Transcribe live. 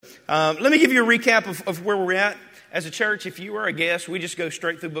Let me give you a recap of where we're at. As a church, if you are a guest, we just go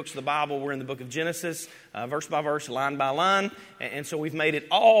straight through books of the Bible. We're in the book of Genesis, verse by verse, line by line. And so we've made it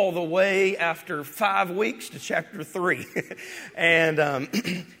all the way after 5 weeks to chapter 3.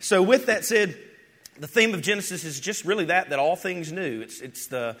 And so with that said, the theme of Genesis is just really that all things new. It's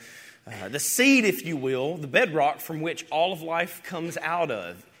the seed, if you will, the bedrock from which all of life comes out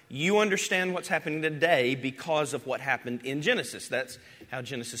of. You understand what's happening today because of what happened in Genesis. That's how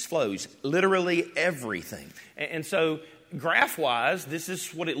Genesis flows. Literally everything. And so graph-wise, this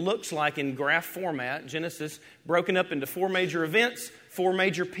is what it looks like in graph format. Genesis broken up into 4 major events, 4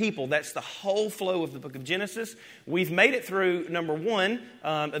 major people. That's the whole flow of the book of Genesis. We've made it through number 1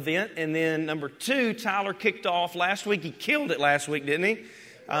 event, and then number 2, Tyler kicked off last week. He killed it last week, didn't he?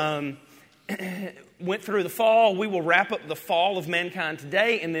 Went through the fall. We will wrap up the fall of mankind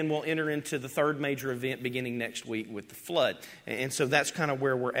today, and then we'll enter into the 3rd major event beginning next week with the flood. And so that's kind of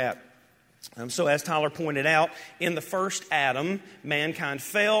where we're at. So as Tyler pointed out, in the first Adam, mankind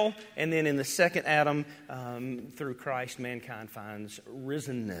fell, and then in the second Adam, through Christ, mankind finds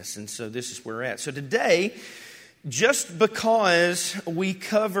risenness. And so this is where we're at. So today, just because we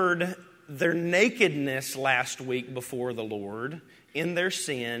covered their nakedness last week before the Lord in their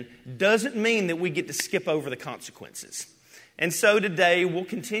sin doesn't mean that we get to skip over the consequences. And so today we'll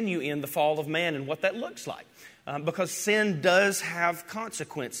continue in the fall of man and what that looks like. Because sin does have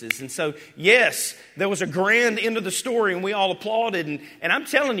consequences. And so, yes, there was a grand end of the story and we all applauded. And I'm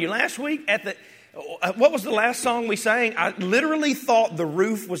telling you, last week what was the last song we sang? I literally thought the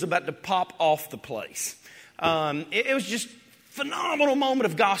roof was about to pop off the place. It was just a phenomenal moment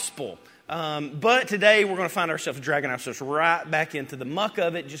of gospel. But today we're going to find ourselves dragging ourselves right back into the muck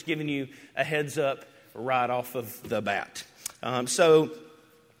of it, just giving you a heads up right off of the bat. So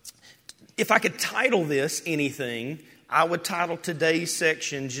if I could title this anything, I would title today's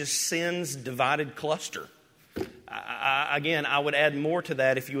section just Sin's Divided Cluster. I would add more to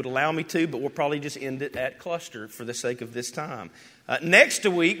that if you would allow me to, but we'll probably just end it at cluster for the sake of this time. Next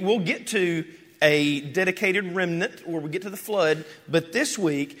week, we'll get to a dedicated remnant where we get to the flood, but this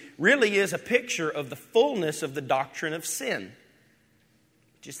week really is a picture of the fullness of the doctrine of sin.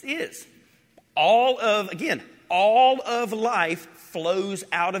 It just is. All of life flows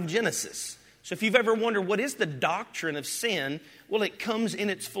out of Genesis. So if you've ever wondered what is the doctrine of sin, well, it comes in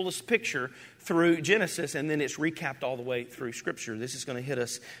its fullest picture through Genesis, and then it's recapped all the way through Scripture. This is going to hit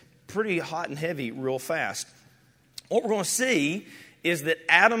us pretty hot and heavy real fast. What we're going to see is that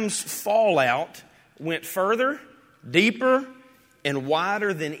Adam's fallout went further, deeper, and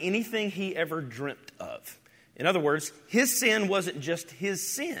wider than anything he ever dreamt of. In other words, his sin wasn't just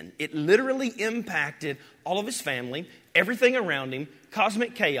his sin. It literally impacted all of his family, everything around him,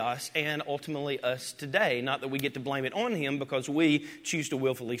 cosmic chaos, and ultimately us today. Not that we get to blame it on him because we choose to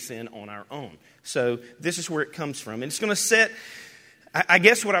willfully sin on our own. So this is where it comes from. And it's going to set, I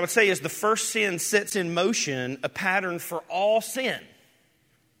guess what I would say is the first sin sets in motion a pattern for all sin.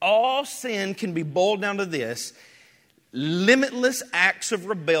 All sin can be boiled down to this: limitless acts of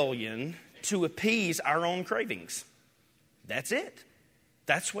rebellion to appease our own cravings. That's it.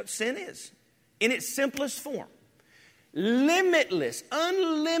 That's what sin is in its simplest form. Limitless,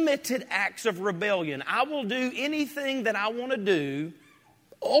 unlimited acts of rebellion. I will do anything that I want to do,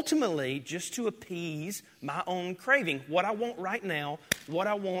 ultimately just to appease my own craving. What I want right now, what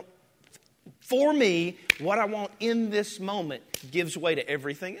I want for me, what I want in this moment gives way to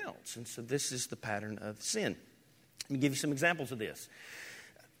everything else. And so this is the pattern of sin. Let me give you some examples of this.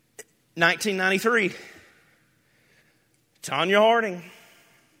 1993, Tonya Harding,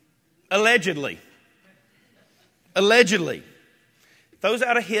 allegedly, throws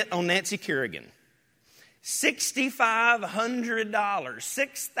out a hit on Nancy Kerrigan. $6,500,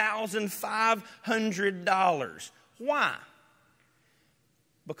 $6,500. Why?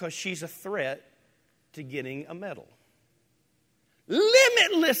 Because she's a threat to getting a medal.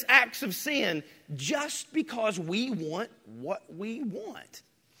 Limitless acts of sin just because we want what we want.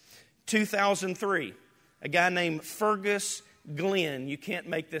 2003, a guy named Fergus Glenn, you can't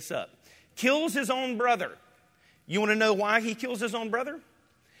make this up, kills his own brother. You want to know why he kills his own brother?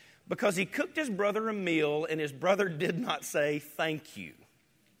 Because he cooked his brother a meal and his brother did not say thank you.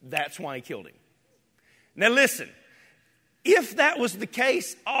 That's why he killed him. Now listen, if that was the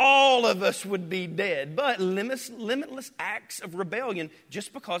case, all of us would be dead. But limitless acts of rebellion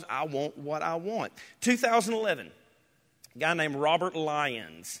just because I want what I want. 2011, a guy named Robert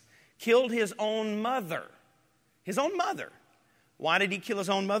Lyons killed his own mother. His own mother. Why did he kill his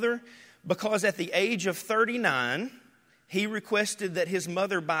own mother? Because at the age of 39, he requested that his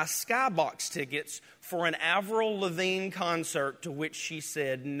mother buy skybox tickets for an Avril Lavigne concert, to which she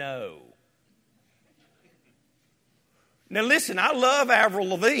said no. Now listen, I love Avril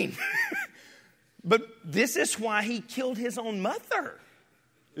Lavigne, but this is why he killed his own mother.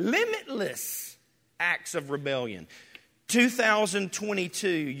 Limitless acts of rebellion. 2022,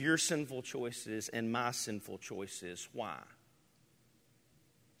 your sinful choices and my sinful choices. Why?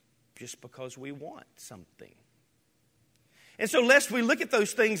 Just because we want something. And so lest we look at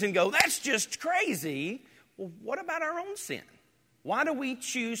those things and go, that's just crazy. Well, what about our own sin? Why do we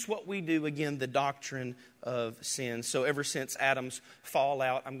choose what we do? Again, the doctrine of sin. So ever since Adam's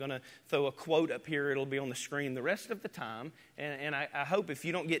fallout, I'm going to throw a quote up here. It'll be on the screen the rest of the time. And I hope if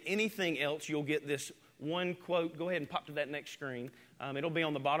you don't get anything else, you'll get this one quote. Go ahead and pop to that next screen. It'll be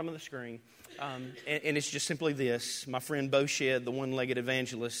on the bottom of the screen. And it's just simply this. My friend Bo Shed, the one-legged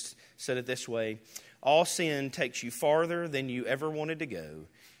evangelist, said it this way. All sin takes you farther than you ever wanted to go,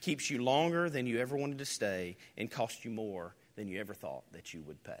 keeps you longer than you ever wanted to stay, and costs you more than you ever thought that you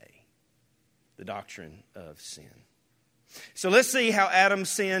would pay. The doctrine of sin. So let's see how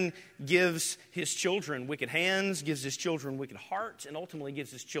Adam's sin gives his children wicked hands, gives his children wicked hearts, and ultimately gives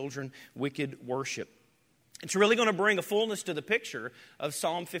his children wicked worship. It's really going to bring a fullness to the picture of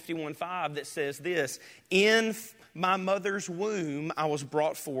Psalm 51:5 that says this, in my mother's womb I was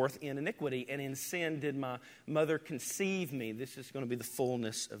brought forth in iniquity, and in sin did my mother conceive me. This is going to be the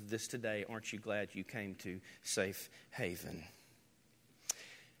fullness of this today. Aren't you glad you came to Safe Haven?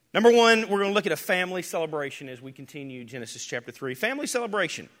 Number one, we're going to look at a family celebration as we continue Genesis chapter 3. Family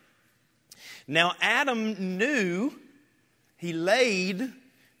celebration. Now Adam knew he laid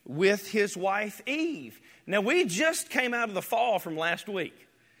with his wife Eve. Now we just came out of the fall from last week.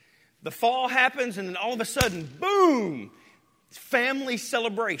 The fall happens and then all of a sudden, boom, family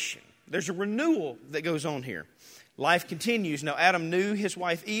celebration. There's a renewal that goes on here. Life continues. Now Adam knew his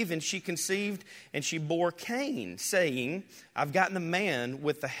wife Eve, and she conceived and she bore Cain, saying, I've gotten a man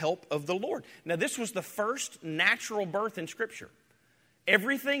with the help of the Lord. Now this was the first natural birth in Scripture.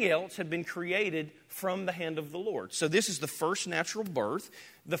 Everything else had been created from the hand of the Lord. So this is the first natural birth,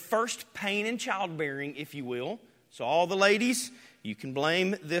 the first pain in childbearing, if you will. So all the ladies, you can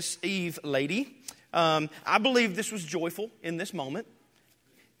blame this Eve lady. I believe this was joyful in this moment.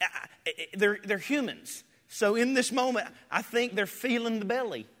 They're humans. So in this moment, I think they're feeling the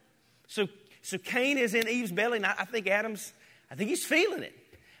belly. So Cain is in Eve's belly, and I think he's feeling it.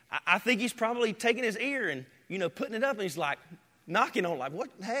 I think he's probably taking his ear and, putting it up, and he's like knocking on it, like, what?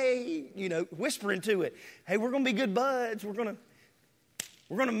 Hey, whispering to it. Hey, we're going to be good buds. We're going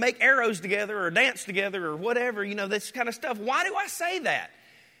to make arrows together or dance together or whatever, this kind of stuff. Why do I say that?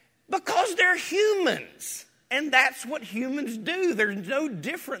 Because they're humans. And that's what humans do. They're no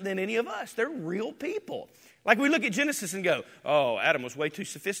different than any of us. They're real people. Like we look at Genesis and go, oh, Adam was way too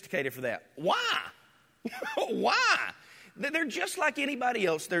sophisticated for that. Why? Why? They're just like anybody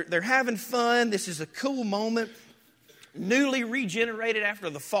else. They're having fun. This is a cool moment. Newly regenerated after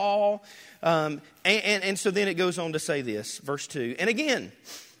the fall. And so then it goes on to say this, verse 2. And again,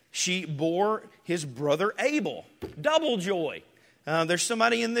 she bore his brother Abel. Double joy. There's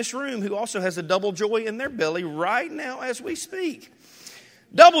somebody in this room who also has a double joy in their belly right now as we speak.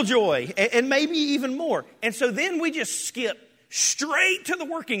 Double joy, and maybe even more. And so then we just skip straight to the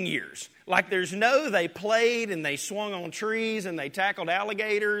working years. Like they played and they swung on trees and they tackled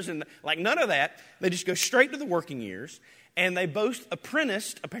alligators and like none of that. They just go straight to the working years. And they both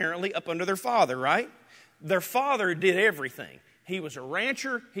apprenticed, apparently, up under their father, right? Their father did everything. He was a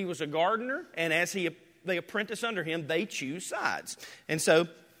rancher, he was a gardener, and as they apprentice under him, they choose sides. And so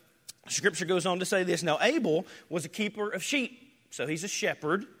Scripture goes on to say this. Now Abel was a keeper of sheep, so he's a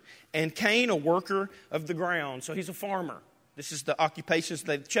shepherd. And Cain, a worker of the ground, so he's a farmer. This is the occupations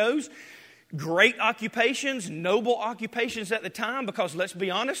they chose. Great occupations, noble occupations at the time, because let's be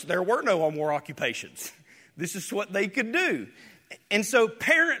honest, there were no more occupations. This is what they could do. And so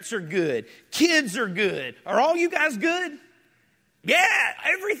parents are good. Kids are good. Are all you guys good? Yeah,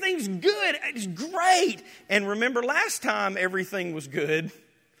 everything's good. It's great. And remember last time everything was good,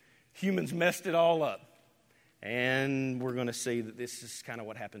 humans messed it all up. And we're going to see that this is kind of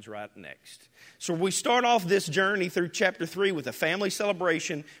what happens right next. So we start off this journey through chapter 3 with a family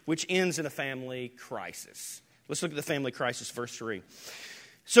celebration, which ends in a family crisis. Let's look at the family crisis, verse 3.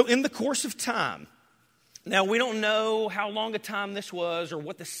 So in the course of time, now we don't know how long a time this was or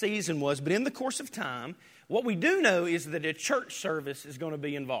what the season was, but in the course of time, what we do know is that a church service is going to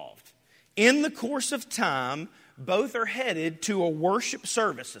be involved. In the course of time, both are headed to a worship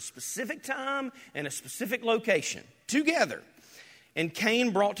service, a specific time and a specific location, together. And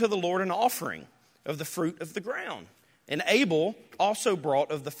Cain brought to the Lord an offering of the fruit of the ground. And Abel also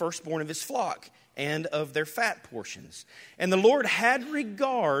brought of the firstborn of his flock and of their fat portions. And the Lord had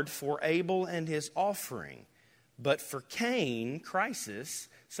regard for Abel and his offering. But for Cain, crisis,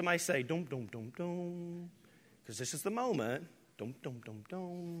 somebody say, dum, dum, dum, dum. Because this is the moment. Dum, dum, dum,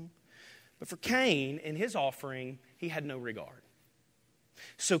 dum. But for Cain and his offering, he had no regard.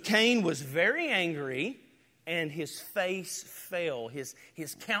 So Cain was very angry, and his face fell. His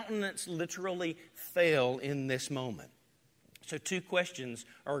countenance literally fell in this moment. So two questions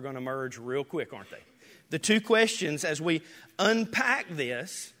are going to emerge real quick, aren't they? The two questions as we unpack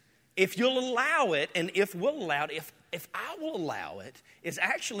this, if you'll allow it, and if we'll allow it, if I will allow it, is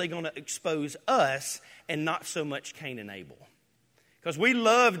actually going to expose us and not so much Cain and Abel. Because we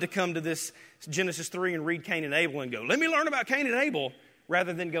love to come to this Genesis 3 and read Cain and Abel and go, let me learn about Cain and Abel,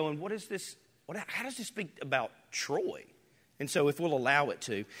 rather than going, what is this? How does this speak about Troy? And so if we'll allow it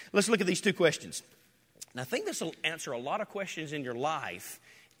to, let's look at these two questions. And I think this will answer a lot of questions in your life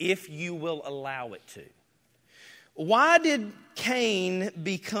if you will allow it to. Why did Cain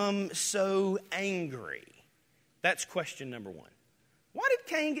become so angry? That's question number one. Why did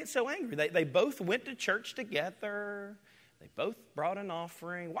Cain get so angry? They both went to church together. They both brought an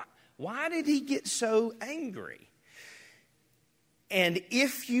offering. Why did he get so angry? And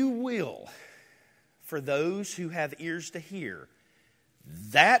if you will, for those who have ears to hear,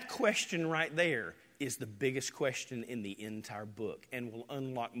 that question right there is the biggest question in the entire book and will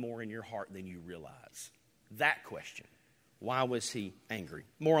unlock more in your heart than you realize. That question. Why was he angry?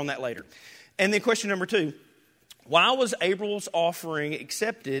 More on that later. And then question number two. Why was Abel's offering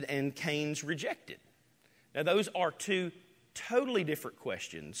accepted and Cain's rejected? Now those are two totally different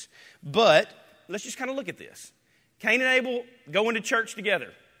questions, but let's just kind of look at this. Cain and Abel going to church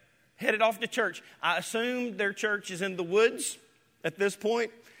together, headed off to church. I assume their church is in the woods at this point.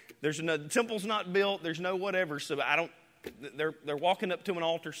 The temple's not built. There's no whatever. So they're walking up to an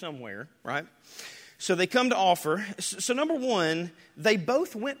altar somewhere, right? So they come to offer. So number one, they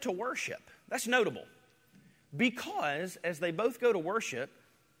both went to worship. That's notable. Because as they both go to worship,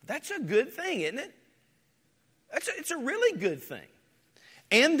 that's a good thing, isn't it? It's a really good thing.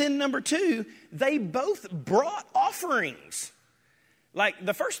 And then number two, they both brought offerings. Like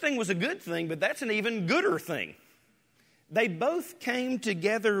the first thing was a good thing, but that's an even gooder thing. They both came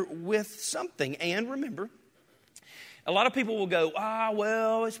together with something. And remember, a lot of people will go,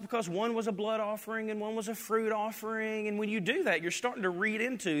 well, it's because one was a blood offering and one was a fruit offering. And when you do that, you're starting to read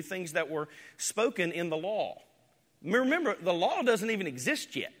into things that were spoken in the law. Remember, the law doesn't even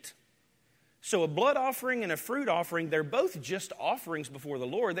exist yet. So a blood offering and a fruit offering, they're both just offerings before the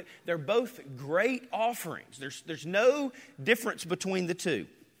Lord. They're both great offerings. There's no difference between the two.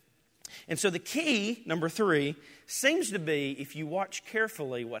 And so the key, number three, seems to be, if you watch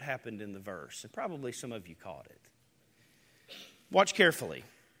carefully what happened in the verse, and probably some of you caught it. Watch carefully.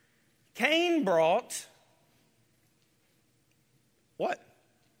 Cain brought what?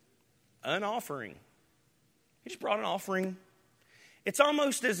 An offering. He just brought an offering. It's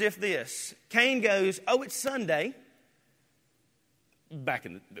almost as if this. Cain goes, it's Sunday. It would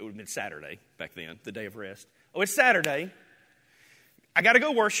have been Saturday back then, the day of rest. It's Saturday. I got to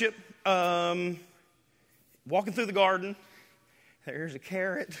go worship. Walking through the garden. There's a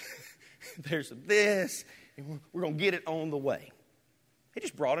carrot. There's this. And we're going to get it on the way. He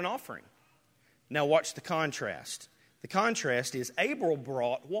just brought an offering. Now watch the contrast. The contrast is Abel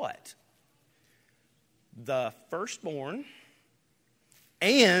brought what? The firstborn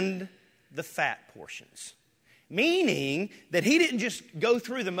and the fat portions. Meaning that he didn't just go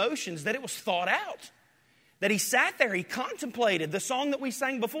through the motions, that it was thought out. That he sat there, he contemplated the song that we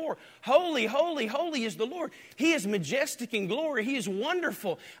sang before. Holy, holy, holy is the Lord. He is majestic in glory. He is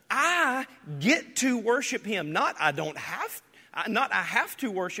wonderful. I get to worship him. Not I have to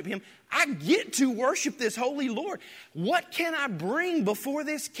worship him. I get to worship this holy Lord. What can I bring before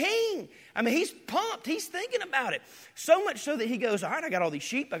this king? I mean, he's pumped. He's thinking about it. So much so that he goes, all right, I got all these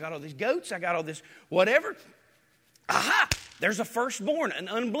sheep. I got all these goats. I got all this whatever. Aha! There's a firstborn, an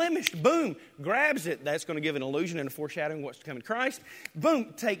unblemished. Boom, grabs it. That's going to give an illusion and a foreshadowing of what's to come in Christ.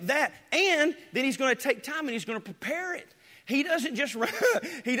 Boom, take that. And then he's going to take time and he's going to prepare it. He doesn't just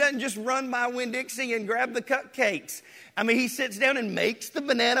run by Winn-Dixie and grab the cupcakes. I mean, he sits down and makes the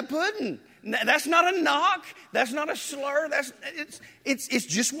banana pudding. That's not a knock. That's not a slur. It's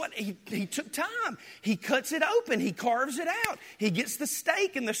just what he took time. He cuts it open. He carves it out. He gets the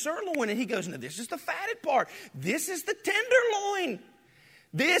steak and the sirloin and he goes, "No, this is the fatted part. This is the tenderloin.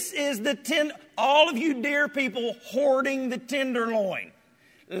 This is the all of you dear people hoarding the tenderloin.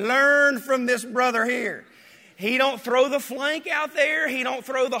 Learn from this brother here. He don't throw the flank out there. He don't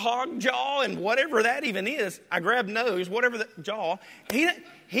throw the hog jaw and whatever that even is. I grab nose, whatever the jaw. He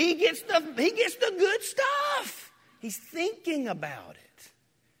gets the good stuff. He's thinking about it.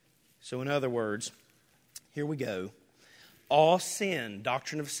 So in other words, here we go. All sin,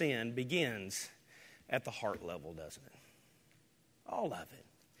 doctrine of sin, begins at the heart level, doesn't it? All of it.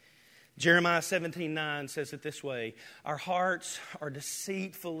 Jeremiah 17:9 says it this way: our hearts are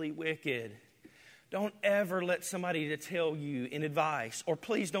deceitfully wicked. Don't ever let somebody to tell you in advice, or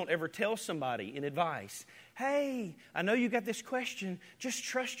please don't ever tell somebody in advice, hey, I know you got this question, just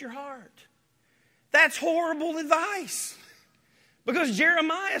trust your heart. That's horrible advice. Because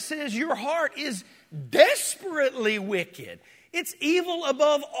Jeremiah says your heart is desperately wicked. It's evil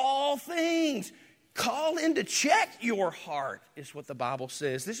above all things. Call into check your heart, is what the Bible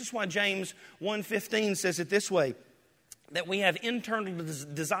says. This is why James 1:15 says it this way, that we have internal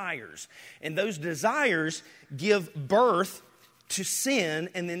desires. And those desires give birth to sin,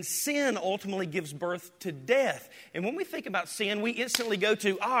 and then sin ultimately gives birth to death. And when we think about sin, we instantly go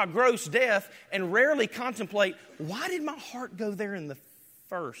to, gross death, and rarely contemplate, why did my heart go there in the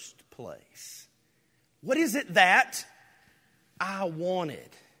first place? What is it that I wanted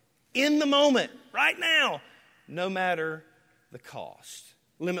in the moment, right now, no matter the cost?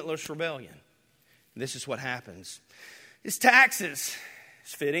 Limitless rebellion. This is what happens. It's taxes.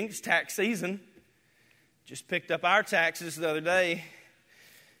 It's fitting. It's tax season. Just picked up our taxes the other day.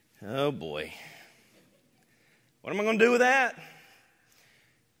 Oh boy. What am I going to do with that?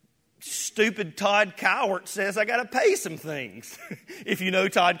 Stupid Todd Cowart says I got to pay some things. If you know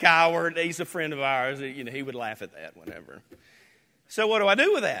Todd Cowart, he's a friend of ours. He would laugh at that whenever. So what do I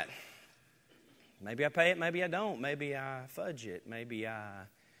do with that? Maybe I pay it, maybe I don't. Maybe I fudge it. Maybe I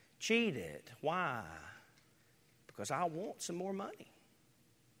cheat it. Why? Because I want some more money.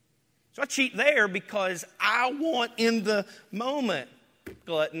 So I cheat there because I want in the moment.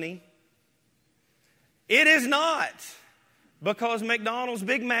 Gluttony. It is not because McDonald's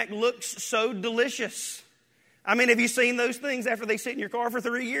Big Mac looks so delicious. I mean, have you seen those things after they sit in your car for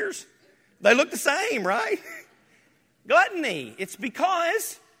 3 years? They look the same, right? Gluttony. It's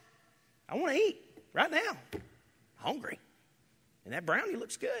because I want to eat right now. I'm hungry. And that brownie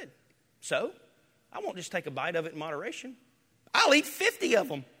looks good. So I won't just take a bite of it in moderation. I'll eat 50 of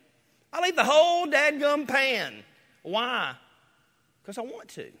them. I'll eat the whole dadgum pan. Why? Because I want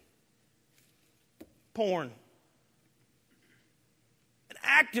to. Porn. An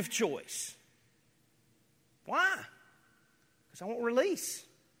active choice. Why? Because I want release.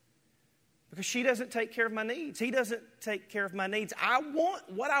 Because she doesn't take care of my needs. He doesn't take care of my needs. I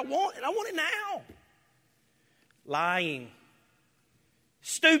want what I want, and I want it now. Lying.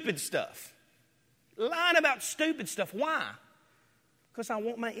 Stupid stuff. Lying about stupid stuff. Why? Because I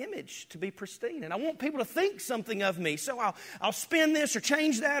want my image to be pristine. And I want people to think something of me. So I'll spin this or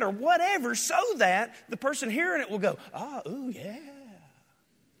change that or whatever so that the person hearing it will go, ooh, yeah.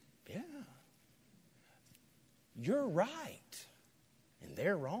 Yeah. You're right. And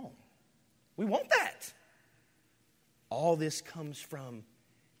they're wrong. We want that. All this comes from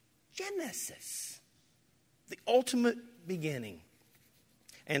Genesis. The ultimate beginning.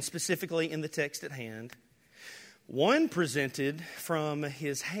 And specifically in the text at hand, one presented from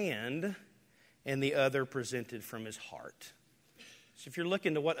his hand and the other presented from his heart. So if you're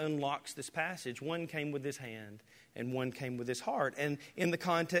looking to what unlocks this passage, one came with his hand and one came with his heart. And in the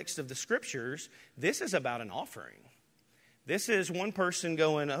context of the Scriptures, this is about an offering. This is one person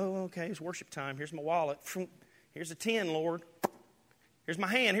going, okay, it's worship time. Here's my wallet. Here's a 10, Lord. Here's my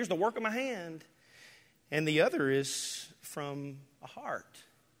hand. Here's the work of my hand. And the other is from a heart.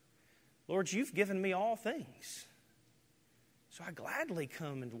 Lord, you've given me all things. So I gladly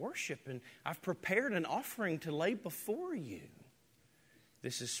come and worship, and I've prepared an offering to lay before you.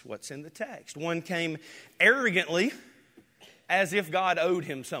 This is what's in the text. One came arrogantly as if God owed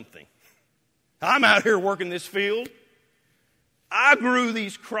him something. I'm out here working this field. I grew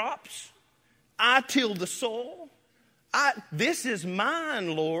these crops. I tilled the soil. This is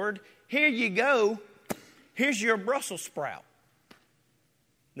mine, Lord. Here you go. Here's your Brussels sprout.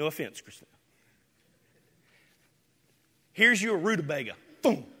 No offense, Christina. Here's your rutabaga.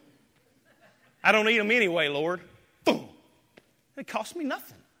 Boom. I don't eat them anyway, Lord. Boom. It cost me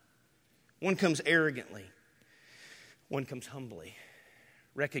nothing. One comes arrogantly. One comes humbly,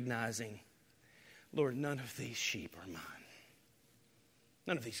 recognizing, Lord, none of these sheep are mine.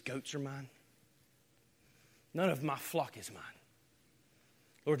 None of these goats are mine. None of my flock is mine.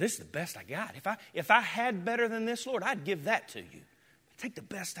 Lord, this is the best I got. If I had better than this, Lord, I'd give that to you. Take the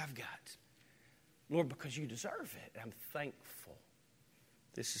best I've got. Lord, because you deserve it. I'm thankful.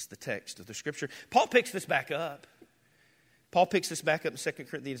 This is the text of the Scripture. Paul picks this back up. Paul picks this back up in 2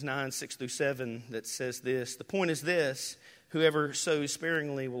 Corinthians 9, 6 through 7 that says this. The point is this: whoever sows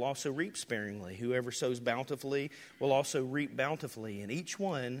sparingly will also reap sparingly. Whoever sows bountifully will also reap bountifully. And each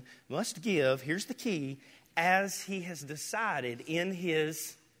one must give, here's the key, as he has decided in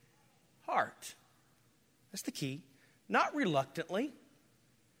his heart. That's the key. Not reluctantly,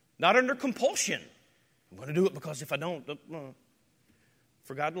 not under compulsion. I'm going to do it because if I don't...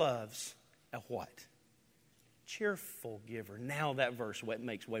 For God loves a what? Cheerful giver. Now that verse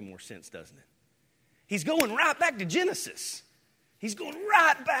makes way more sense, doesn't it? He's going right back to Genesis. He's going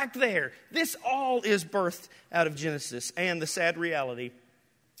right back there. This all is birthed out of Genesis. And the sad reality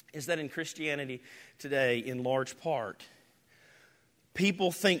is that in Christianity today, in large part,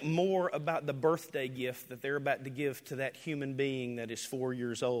 people think more about the birthday gift that they're about to give to that human being that is 4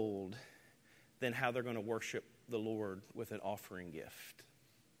 years old than how they're going to worship the Lord with an offering gift.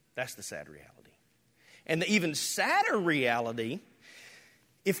 That's the sad reality. And the even sadder reality,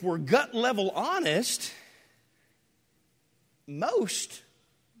 if we're gut level honest, most,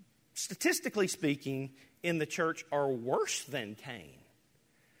 statistically speaking, in the church are worse than Cain.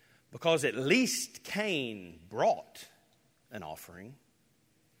 Because at least Cain brought an offering.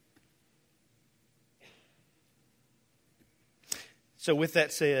 So with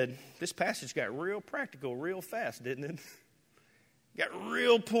that said, this passage got real practical real fast, didn't it? Got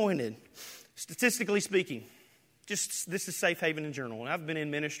real pointed. Statistically speaking, this is Safe Haven and Journal, and I've been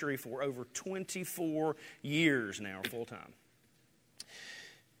in ministry for over 24 years now, full time.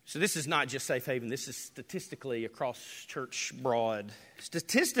 So this is not just Safe Haven, this is statistically across church broad.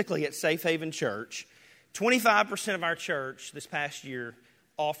 Statistically at Safe Haven Church, 25% of our church this past year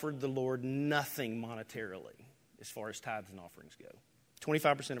offered the Lord nothing monetarily as far as tithes and offerings go.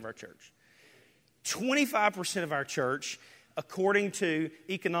 25% of our church. 25% of our church, according to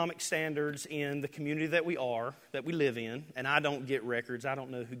economic standards in the community that we live in, and I don't get records, I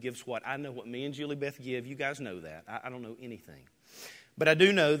don't know who gives what. I know what me and Julie Beth give. You guys know that. I don't know anything. But I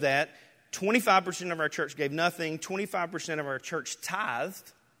do know that 25% of our church gave nothing, 25% of our church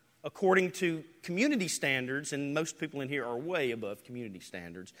tithed, according to community standards, and most people in here are way above community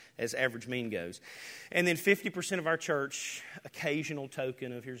standards as average mean goes. And then 50% of our church, occasional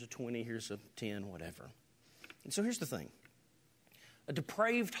token of here's a 20, here's a 10, whatever. And so here's the thing. A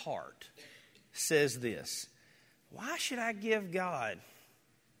depraved heart says this: why should I give God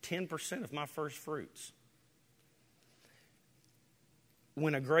 10% of my first fruits?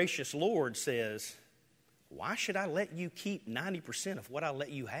 When a gracious Lord says, why should I let you keep 90% of what I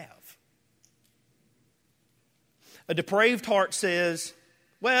let you have? A depraved heart says,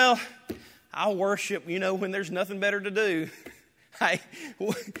 well, I'll worship, when there's nothing better to do.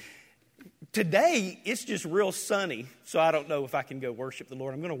 Today, it's just real sunny, so I don't know if I can go worship the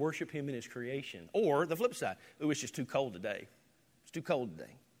Lord. I'm going to worship Him in His creation. Or the flip side, it's just too cold today. It's too cold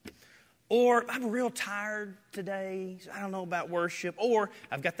today. Or I'm real tired today, so I don't know about worship. Or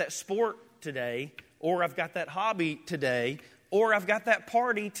I've got that sport today. Or I've got that hobby today. Or I've got that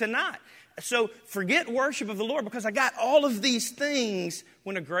party tonight. So forget worship of the Lord because I got all of these things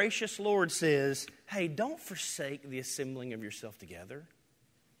when a gracious Lord says, hey, don't forsake the assembling of yourself together.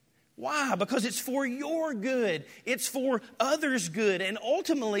 Why? Because it's for your good. It's for others' good. And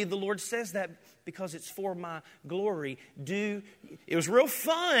ultimately, the Lord says that because it's for my glory. It was real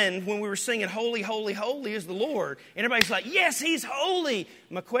fun when we were singing, Holy, Holy, Holy is the Lord. And everybody's like, yes, He's holy.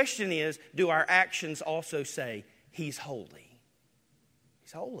 My question is, do our actions also say, He's holy?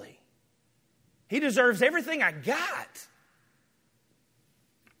 He's holy. He deserves everything I got.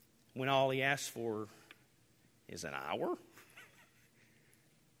 When all He asks for is an hour?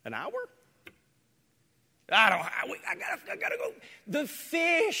 An hour? I gotta go. The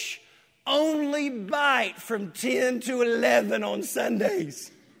fish only bite from 10 to 11 on Sundays.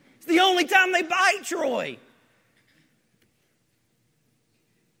 It's the only time they bite, Troy.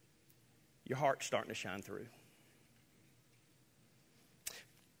 Your heart's starting to shine through.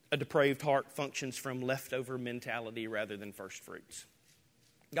 A depraved heart functions from leftover mentality rather than first fruits.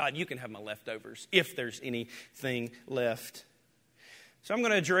 God, you can have my leftovers if there's anything left. So I'm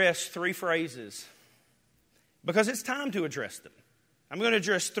going to address three phrases because it's time to address them. I'm going to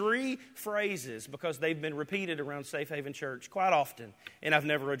address three phrases because they've been repeated around Safe Haven Church quite often, and I've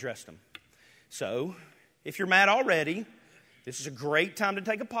never addressed them. So if you're mad already, this is a great time to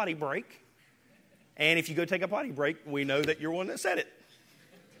take a potty break. And if you go take a potty break, we know that you're one that said it.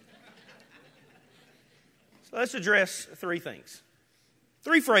 So let's address three things.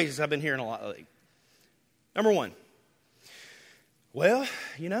 Three phrases I've been hearing a lot lately. Number one. Well,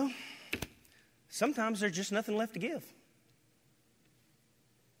 sometimes there's just nothing left to give.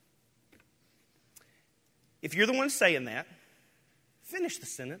 If you're the one saying that, finish the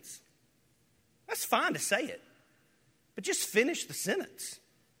sentence. That's fine to say it, but just finish the sentence.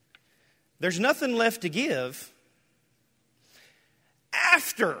 There's nothing left to give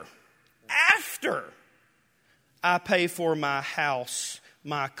after I pay for my house,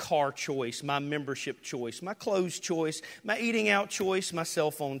 my car choice, my membership choice, my clothes choice, my eating out choice, my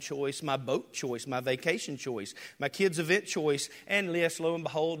cell phone choice, my boat choice, my vacation choice, my kids' event choice, and yes, lo and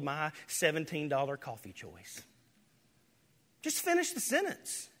behold, my $17 coffee choice. Just finish the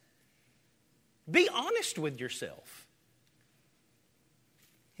sentence. Be honest with yourself.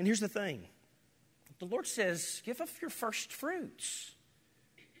 And here's the thing. The Lord says, give up your first fruits.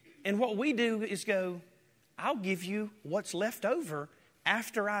 And what we do is go, I'll give you what's left over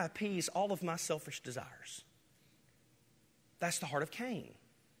after I appease all of my selfish desires. That's the heart of Cain.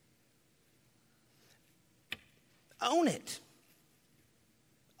 Own it.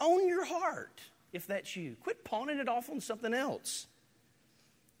 Own your heart, if that's you. Quit pawning it off on something else.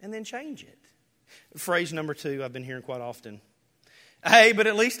 And then change it. Phrase number 2 I've been hearing quite often. Hey, but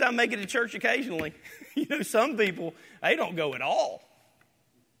at least I make it to church occasionally. Some people, they don't go at all.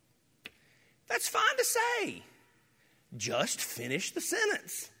 That's fine to say. Just finish the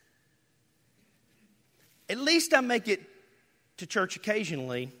sentence. At least I make it to church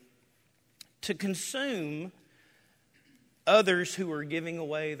occasionally to consume others who are giving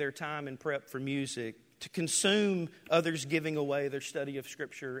away their time and prep for music, to consume others giving away their study of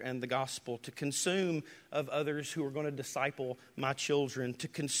Scripture and the gospel, to consume of others who are going to disciple my children, to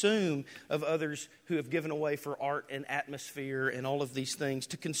consume of others who have given away for art and atmosphere and all of these things,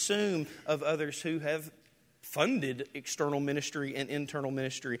 to consume of others who have funded external ministry and internal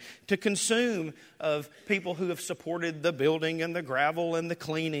ministry, to consume of people who have supported the building and the gravel and the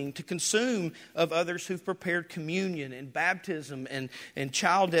cleaning, to consume of others who've prepared communion and baptism and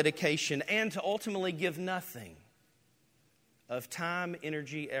child dedication, and to ultimately give nothing of time,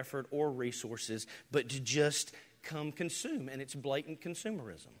 energy, effort, or resources, but to just come consume. And it's blatant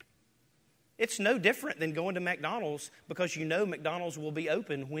consumerism. It's no different than going to McDonald's because you know McDonald's will be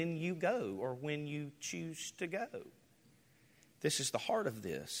open when you go or when you choose to go. This is the heart of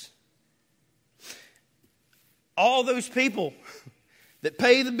this. All those people that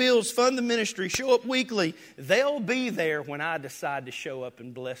pay the bills, fund the ministry, show up weekly, they'll be there when I decide to show up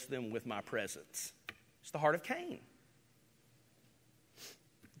and bless them with my presence. It's the heart of Cain.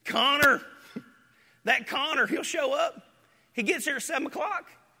 Connor, he'll show up. He gets here at 7 o'clock.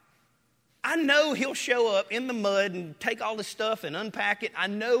 I know he'll show up in the mud and take all the stuff and unpack it. I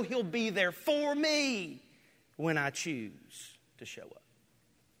know he'll be there for me when I choose to show up.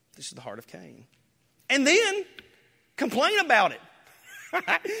 This is the heart of Cain. And then complain about it.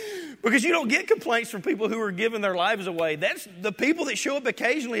 Because you don't get complaints from people who are giving their lives away. That's the people that show up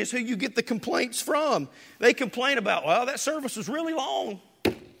occasionally is who you get the complaints from. They complain about, well, that service was really long.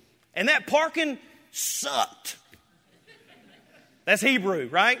 And that parking sucked. That's Hebrew,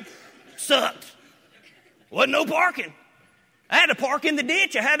 right? Sucked. Wasn't no parking. I had to park in the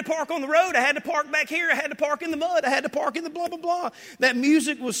ditch. I had to park on the road. I had to park back here. I had to park in the mud. I had to park in the blah, blah, blah. That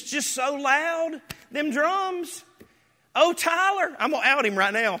music was just so loud. Them drums. Oh, Tyler. I'm going to out him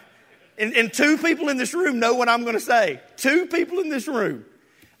right now. And 2 people in this room know what I'm going to say. 2 people in this room.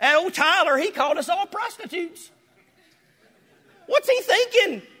 And old Tyler, he called us all prostitutes. What's he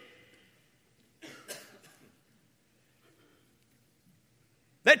thinking?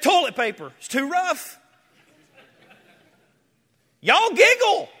 That toilet paper is too rough. Y'all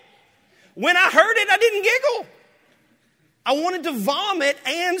giggle. When I heard it, I didn't giggle. I wanted to vomit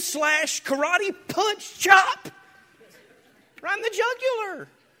and / karate punch chop right in the jugular.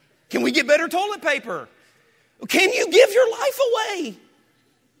 Can we get better toilet paper? Can you give your life away?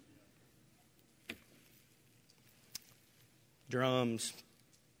 Drums.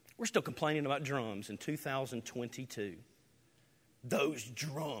 We're still complaining about drums in 2022. Those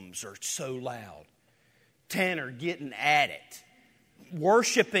drums are so loud. Tanner getting at it.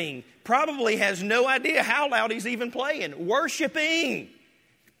 Worshiping. Probably has no idea how loud he's even playing. Worshiping.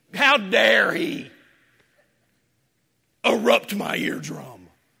 How dare he erupt my eardrum.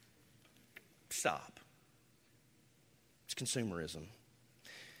 Stop. It's consumerism.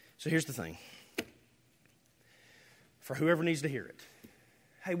 So here's the thing. For whoever needs to hear it.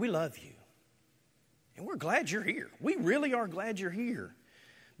 Hey, we love you. And we're glad you're here. We really are glad you're here.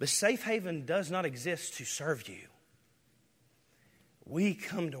 But Safe Haven does not exist to serve you. We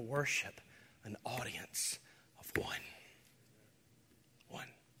come to worship an audience of one. One.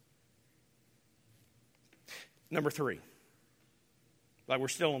 Number 3. Like we're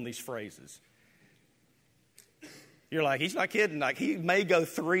still on these phrases. You're like, he's not kidding. Like he may go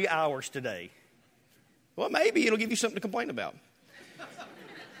 3 hours today Well, maybe it'll give you something to complain about.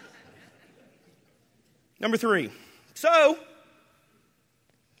 Number 3. So,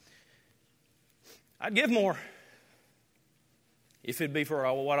 I'd give more if it'd be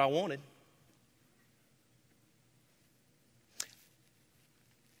for what I wanted.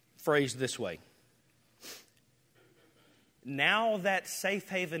 Phrased this way. Now that Safe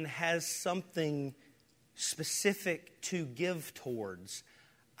Haven has something specific to give towards,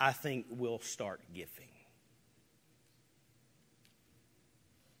 I think we'll start giving.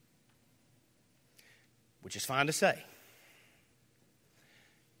 Which is fine to say.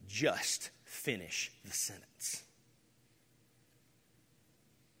 Just finish the sentence.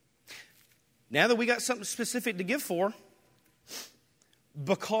 Now that we got something specific to give for,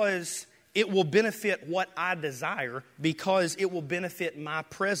 because it will benefit what I desire, because it will benefit my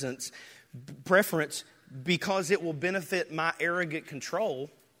preference, because it will benefit my arrogant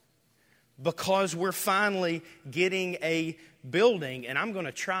control, because we're finally getting a building, and I'm going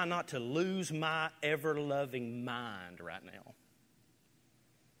to try not to lose my ever-loving mind right now.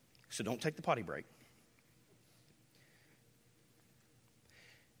 So don't take the potty break.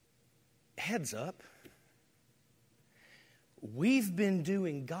 Heads up. We've been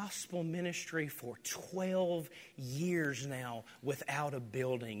doing gospel ministry for 12 years now without a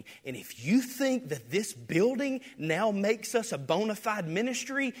building. And if you think that this building now makes us a bona fide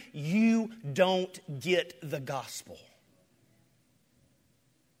ministry, you don't get the gospel.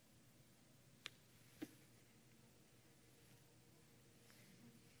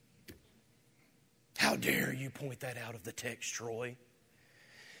 How dare you point that out of the text, Troy?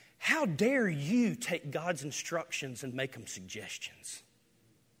 How dare you take God's instructions and make them suggestions?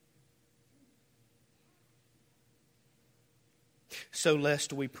 So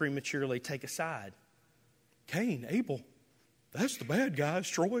lest we prematurely take a side. Cain, Abel, that's the bad guys,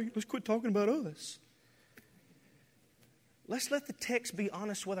 Troy. Let's quit talking about us. Let's let the text be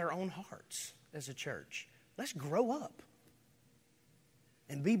honest with our own hearts as a church. Let's grow up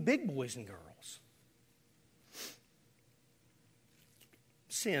and be big boys and girls.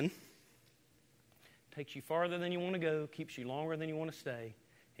 Sin takes you farther than you want to go, keeps you longer than you want to stay,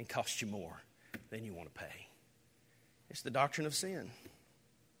 and costs you more than you want to pay. It's the doctrine of sin.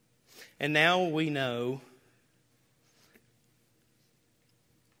 And now we know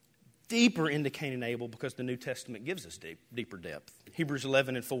deeper into Cain and Abel because the New Testament gives us deeper depth. Hebrews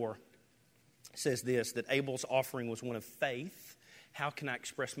 11:4 says this, that Abel's offering was one of faith. How can I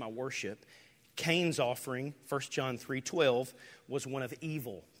express my worship? Cain's offering, 1 John 3:12, was one of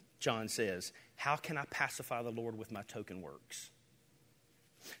evil, John says. How can I pacify the Lord with my token works?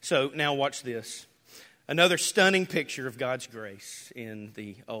 So now watch this. Another stunning picture of God's grace in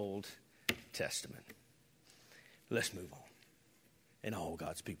the Old Testament. Let's move on. And all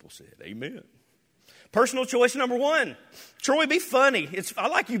God's people said, amen. Personal choice number 1. Troy, be funny. I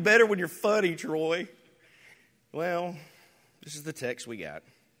like you better when you're funny, Troy. Well, this is the text we got.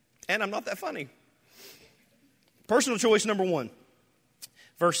 And I'm not that funny. Personal choice number 1.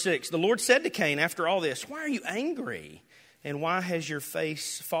 Verse 6. The Lord said to Cain after all this, why are you angry? And why has your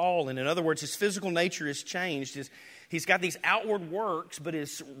face fallen? In other words, his physical nature has changed. He's got these outward works, but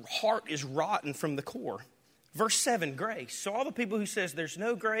his heart is rotten from the core. Verse 7, grace. So all the people who says there's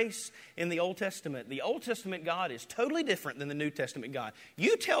no grace in the Old Testament God is totally different than the New Testament God.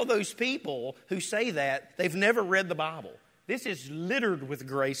 You tell those people who say that, they've never read the Bible. This is littered with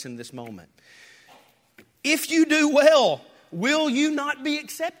grace in this moment. If you do well, will you not be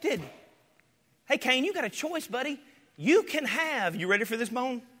accepted? Hey, Cain, you got a choice, buddy. You can have, you ready for this,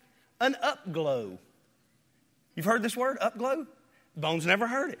 Bone? An upglow. You've heard this word, upglow? Bone's never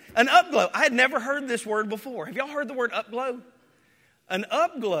heard it. An upglow. I had never heard this word before. Have y'all heard the word upglow? An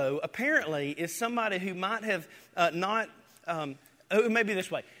upglow apparently is somebody who might have maybe this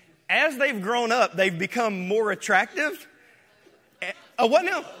way. As they've grown up, they've become more attractive. What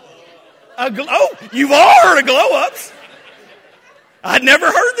now? You've all heard of glow-ups. I'd never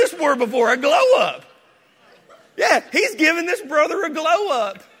heard this word before, a glow-up. Yeah, he's giving this brother a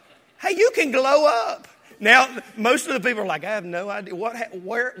glow-up. Hey, you can glow up. Now, most of the people are like, I have no idea.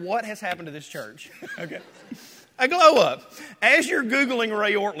 What has happened to this church? Okay. A glow-up. As you're Googling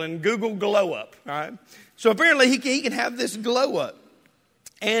Ray Ortlund, Google glow-up. All right. So apparently he can have this glow-up.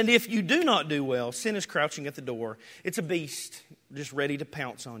 And if you do not do well, sin is crouching at the door. It's a beast just ready to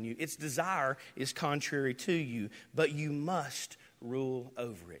pounce on you. Its desire is contrary to you, but you must rule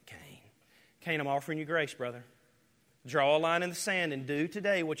over it, Cain. Cain, I'm offering you grace, brother. Draw a line in the sand and do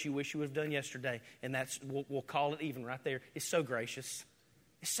today what you wish you would have done yesterday. And we'll call it even right there. It's so gracious.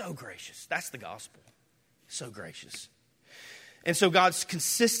 It's so gracious. That's the gospel. So gracious. And so God's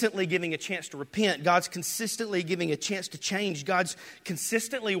consistently giving a chance to repent. God's consistently giving a chance to change. God's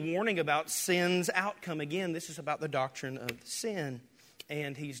consistently warning about sin's outcome. Again, this is about the doctrine of sin.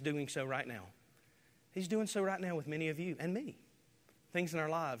 And He's doing so right now. He's doing so right now with many of you and me. Things in our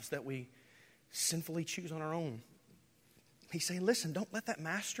lives that we sinfully choose on our own. He's saying, listen, don't let that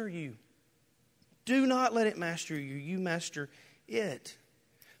master you. Do not let it master you. You master it.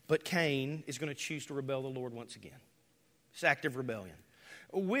 But Cain is going to choose to rebel the Lord once again. This act of rebellion,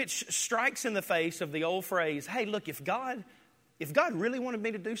 which strikes in the face of the old phrase, hey, look, if God really wanted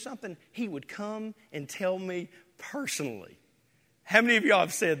me to do something, He would come and tell me personally. How many of y'all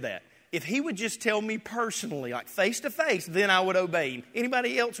have said that? If He would just tell me personally, like face to face, then I would obey Him.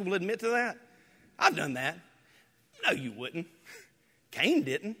 Anybody else will admit to that? I've done that. No, you wouldn't. Cain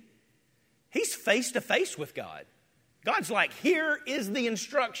didn't. He's face to face with God. God's like, here is the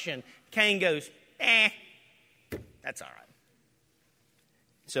instruction. Cain goes, that's all right.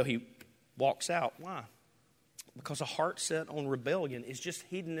 So he walks out. Why? Because a heart set on rebellion is just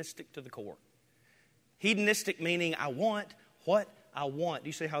hedonistic to the core. Hedonistic meaning I want what I want. Do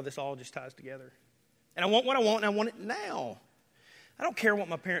you see how this all just ties together? And I want what I want, and I want it now. I don't care what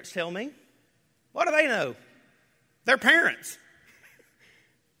my parents tell me. What do they know? They're parents.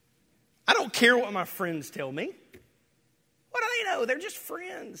 I don't care what my friends tell me. What do they know? They're just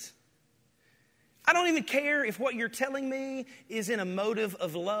friends. I don't even care if what you're telling me is in a motive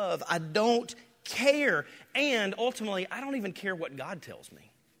of love. I don't care. And ultimately, I don't even care what God tells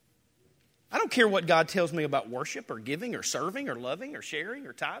me. I don't care what God tells me about worship or giving or serving or loving or sharing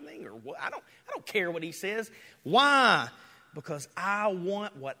or tithing or what. I don't care what He says. Why? Because I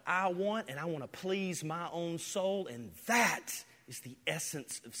want what I want and I want to please my own soul, and that is the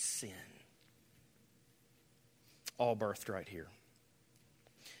essence of sin. All birthed right here.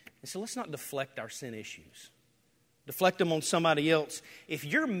 And so let's not deflect our sin issues. Deflect them on somebody else. If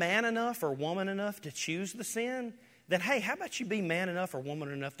you're man enough or woman enough to choose the sin, then hey, how about you be man enough or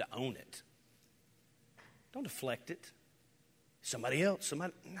woman enough to own it? Don't deflect it. Somebody else, no.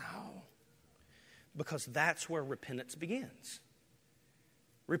 Because that's where repentance begins.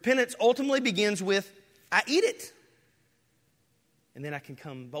 Repentance ultimately begins with, I eat it. And then I can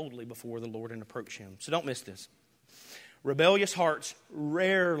come boldly before the Lord and approach Him. So don't miss this. Rebellious hearts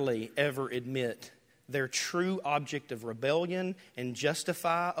rarely ever admit their true object of rebellion and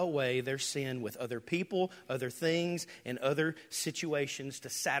justify away their sin with other people, other things, and other situations to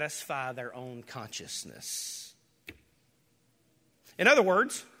satisfy their own consciousness. In other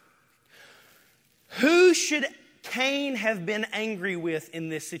words, who should Cain have been angry with in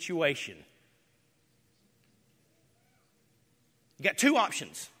this situation? You got two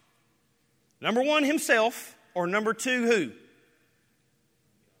options. Number one, himself. Or number two, who?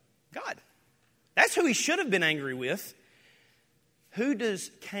 God. That's who he should have been angry with. Who does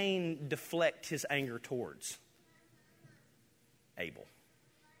Cain deflect his anger towards? Abel.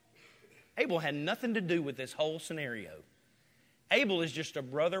 Abel had nothing to do with this whole scenario. Abel is just a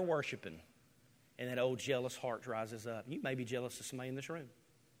brother worshiping. And that old jealous heart rises up. You may be jealous of somebody in this room.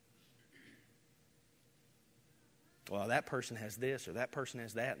 Well, that person has this or that person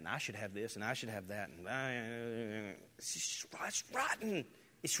has that, and I should have this and I should have that. And it's rotten.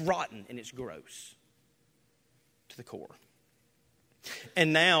 It's rotten and it's gross to the core.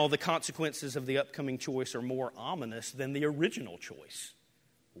 And now the consequences of the upcoming choice are more ominous than the original choice.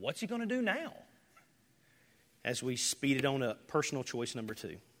 What's he going to do now? As we speed it on up, personal choice number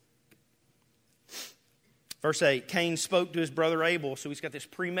 2. Verse 8, Cain spoke to his brother Abel, so he's got this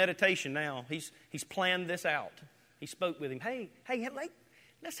premeditation now. He's planned this out. He spoke with him. Hey,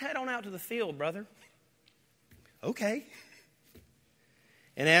 let's head on out to the field, brother. Okay.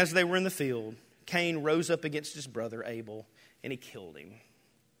 And as they were in the field, Cain rose up against his brother Abel, and he killed him.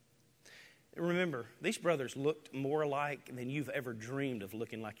 Remember, these brothers looked more alike than you've ever dreamed of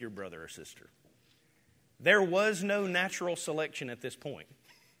looking like your brother or sister. There was no natural selection at this point.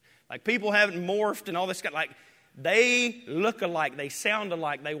 Like, people haven't morphed and all this stuff. Like, they look alike, they sound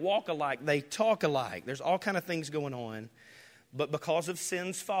alike, they walk alike, they talk alike. There's all kind of things going on. But because of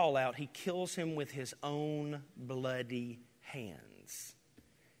sin's fallout, he kills him with his own bloody hands.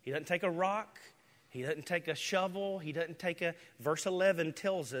 He doesn't take a rock. He doesn't take a shovel. He doesn't take a... Verse 11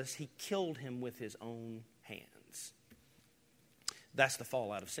 tells us he killed him with his own hands. That's the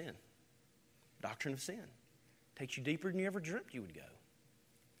fallout of sin. Doctrine of sin. Takes you deeper than you ever dreamt you would go.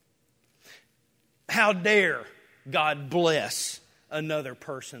 How dare God bless another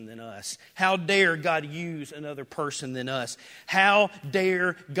person than us? How dare God use another person than us? How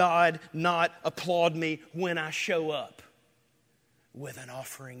dare God not applaud me when I show up with an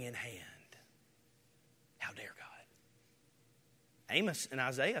offering in hand? How dare God? Amos and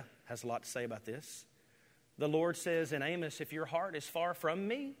Isaiah has a lot to say about this. The Lord says in Amos, if your heart is far from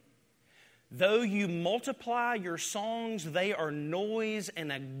me, though you multiply your songs, they are noise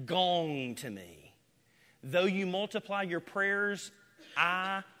and a gong to me. Though you multiply your prayers,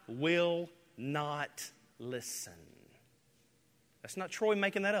 I will not listen. That's not Troy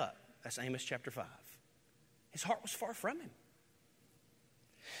making that up. That's Amos chapter 5. His heart was far from him.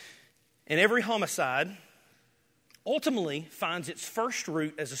 And every homicide ultimately finds its first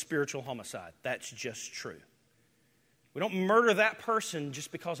root as a spiritual homicide. That's just true. We don't murder that person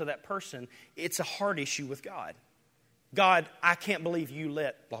just because of that person. It's a heart issue with God. God, I can't believe you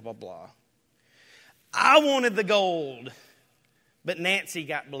let blah, blah, blah. I wanted the gold, but Nancy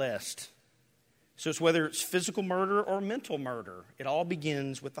got blessed. So it's whether it's physical murder or mental murder, it all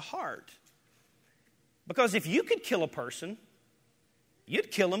begins with the heart. Because if you could kill a person,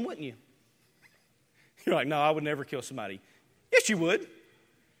 you'd kill him, wouldn't you? You're like, no, I would never kill somebody. Yes, you would.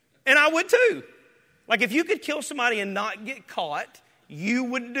 And I would too. Like if you could kill somebody and not get caught, you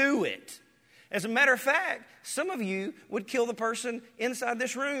would do it. As a matter of fact, some of you would kill the person inside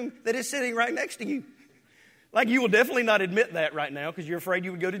this room that is sitting right next to you. Like you will definitely not admit that right now because you're afraid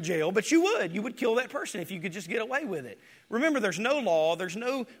you would go to jail, but you would. You would kill that person if you could just get away with it. Remember, there's no law. There's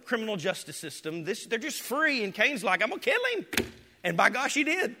no criminal justice system. They're just free, and Cain's like, I'm going to kill him. And by gosh, he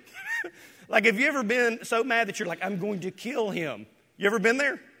did. Like, have you ever been so mad that you're like, I'm going to kill him? You ever been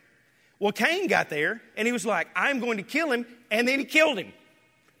there? Well, Cain got there, and he was like, I'm going to kill him, and then he killed him.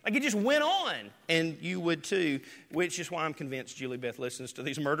 Like, it just went on. And you would too, which is why I'm convinced Julie Beth listens to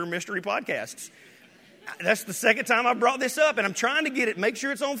these murder mystery podcasts. That's the second time I brought this up, and I'm trying to get it, make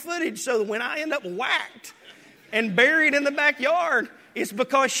sure it's on footage, so that when I end up whacked and buried in the backyard, it's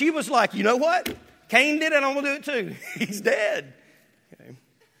because she was like, you know what? Cain did it, I'm going to do it too. He's dead. Okay.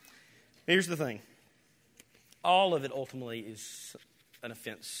 Here's the thing. All of it ultimately is an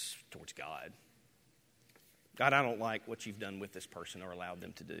offense towards God. God, I don't like what you've done with this person or allowed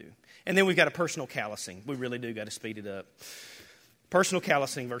them to do. And then we've got a personal callousing. We really do got to speed it up. Personal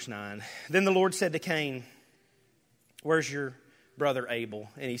callousing, verse 9. Then the Lord said to Cain, where's your brother Abel?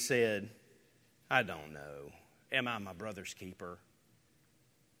 And he said, I don't know. Am I my brother's keeper?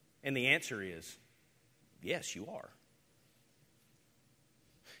 And the answer is, yes, you are.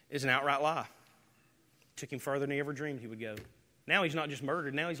 It's an outright lie. Took him further than he ever dreamed he would go. Now he's not just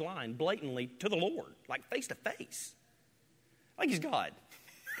murdered, now he's lying blatantly to the Lord, like face to face. Like he's God.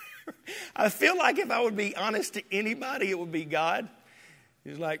 I feel like if I would be honest to anybody, it would be God.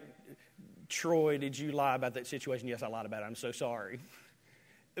 He's like, Troy, did you lie about that situation? Yes, I lied about it. I'm so sorry.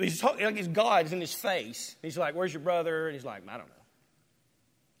 He's talking like he's God. He's in his face. He's like, where's your brother? And he's like, I don't know.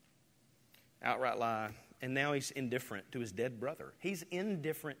 Outright lie. And now he's indifferent to his dead brother. He's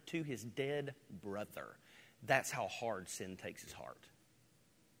indifferent to his dead brother. That's how hard sin takes his heart.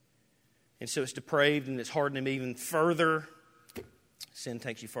 And so it's depraved and it's hardened him even further. Sin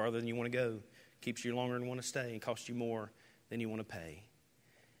takes you farther than you want to go. Keeps you longer than you want to stay and costs you more than you want to pay.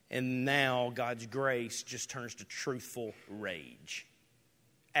 And now God's grace just turns to truthful rage.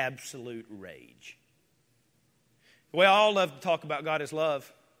 Absolute rage. We all love to talk about God as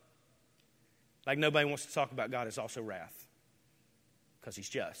love. Like nobody wants to talk about God as also wrath. Because he's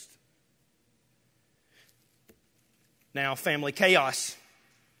just. Now, family chaos.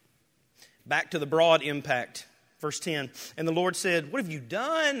 Back to the broad impact. Verse 10. And the Lord said, what have you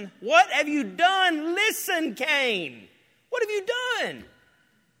done? What have you done? Listen, Cain. What have you done?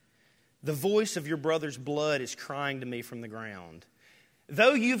 The voice of your brother's blood is crying to me from the ground.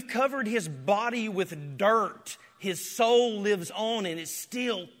 Though you've covered his body with dirt, his soul lives on and is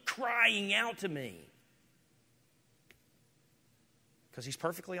still crying out to me. Because he's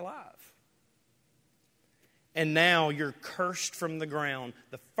perfectly alive. And now you're cursed from the ground.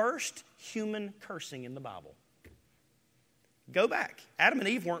 The first human cursing in the Bible. Go back. Adam and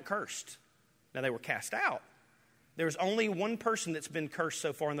Eve weren't cursed. Now they were cast out. There's only one person that's been cursed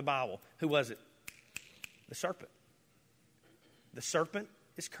so far in the Bible. Who was it? The serpent. The serpent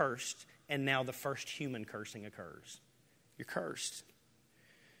is cursed, and now the first human cursing occurs. You're cursed.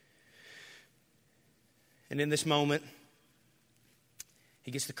 And in this moment,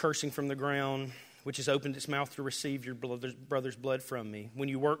 he gets the cursing from the ground, which has opened its mouth to receive your brother's blood from me. When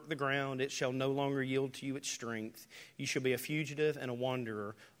you work the ground, it shall no longer yield to you its strength. You shall be a fugitive and a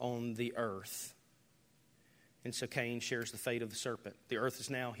wanderer on the earth. And so Cain shares the fate of the serpent. The earth is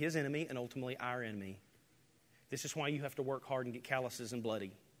now his enemy and ultimately our enemy. This is why you have to work hard and get calluses and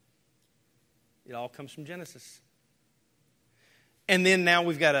bloody. It all comes from Genesis. And then now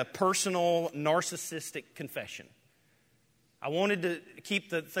we've got a personal narcissistic confession. I wanted to keep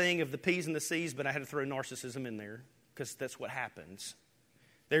the thing of the P's and the C's, but I had to throw narcissism in there. because that's what happens.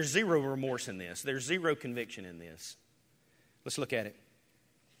 There's zero remorse in this. There's zero conviction in this. Let's look at it.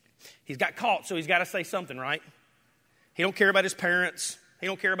 He's got caught, so he's got to say something, right? He don't care about his parents. He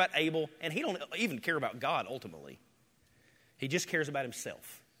don't care about Abel. And he don't even care about God, ultimately. He just cares about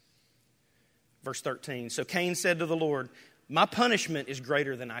himself. Verse 13, so Cain said to the Lord, my punishment is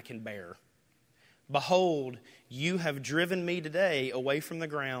greater than I can bear. Behold, you have driven me today away from the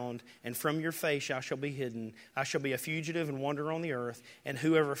ground, and from your face I shall be hidden. I shall be a fugitive and wander on the earth, and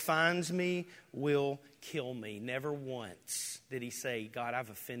whoever finds me will kill me. Never once did he say, God, I've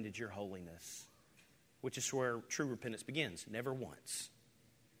offended your holiness, which is where true repentance begins. Never once.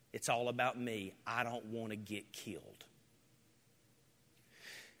 It's all about me. I don't want to get killed.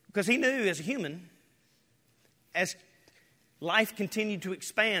 Because he knew as a human, as life continued to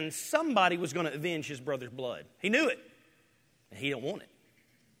expand, somebody was going to avenge his brother's blood. He knew it. And he didn't want it.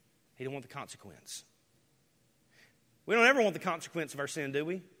 He didn't want the consequence. We don't ever want the consequence of our sin, do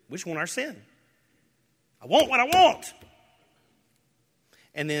we? We just want our sin. I want what I want.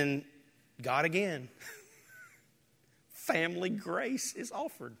 And then God again. Family grace is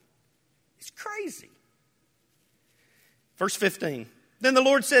offered. It's crazy. Verse 15. Then the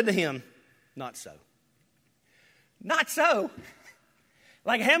Lord said to him, not so. Not so.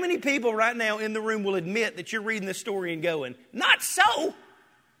 Like how many people right now in the room will admit that you're reading this story and going, not so?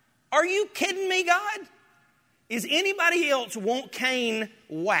 Are you kidding me, God? Is anybody else want Cain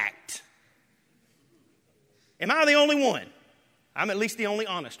whacked? Am I the only one? I'm at least the only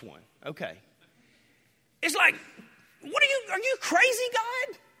honest one. Okay. It's like, are you crazy,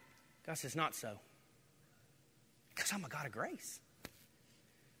 God? God says, not so. Because I'm a God of grace.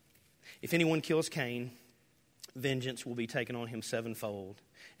 If anyone kills Cain, vengeance will be taken on him sevenfold.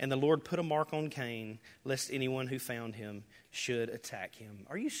 And the Lord put a mark on Cain, lest anyone who found him should attack him.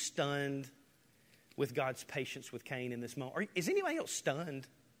 Are you stunned with God's patience with Cain in this moment? Is anybody else stunned?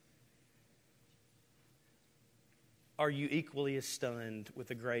 Are you equally as stunned with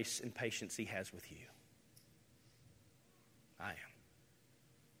the grace and patience he has with you? I am.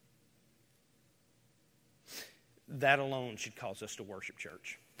 That alone should cause us to worship,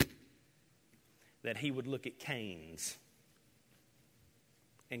 church. That he would look at Cain's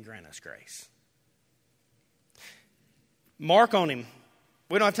and grant us grace. Mark on him.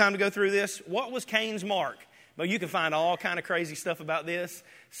 We don't have time to go through this. What was Cain's mark? Well, you can find all kind of crazy stuff about this.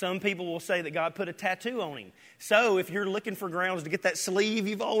 Some people will say that God put a tattoo on him. So if you're looking for grounds to get that sleeve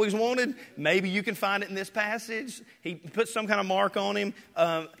you've always wanted, maybe you can find it in this passage. He put some kind of mark on him.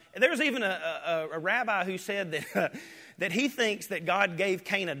 There's even a rabbi who said that, that he thinks that God gave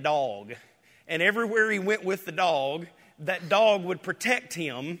Cain a dog. And everywhere he went with the dog, that dog would protect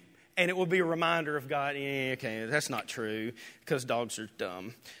him, and it would be a reminder of God. Yeah, okay, that's not true, because dogs are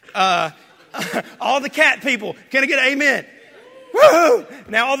dumb. All the cat people, can I get an amen? Woohoo!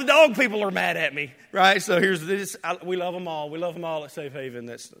 Now all the dog people are mad at me, right? So here's this. We love them all. We love them all at Safe Haven.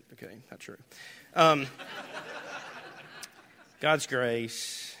 That's okay, not true. God's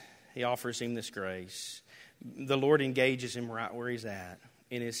grace, he offers him this grace. The Lord engages him right where he's at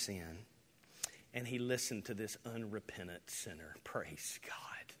in his sin. And he listened to this unrepentant sinner. Praise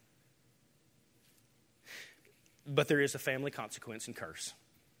God. But there is a family consequence and curse.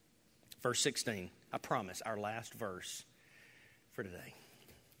 Verse 16, I promise, our last verse for today.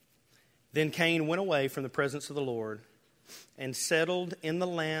 Then Cain went away from the presence of the Lord and settled in the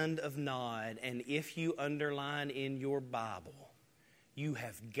land of Nod. And if you underline in your Bible, you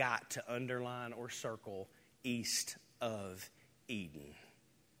have got to underline or circle east of Eden.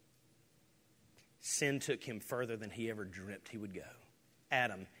 Sin took him further than he ever dreamt he would go.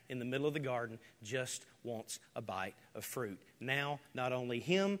 Adam, in the middle of the garden, just wants a bite of fruit. Now, not only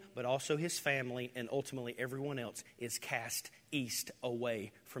him, but also his family and ultimately everyone else is cast east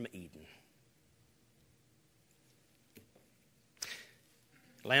away from Eden.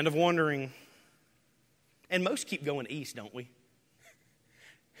 Land of wandering. And most keep going east, don't we?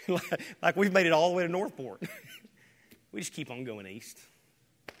 Like we've made it all the way to Northport. We just keep on going east.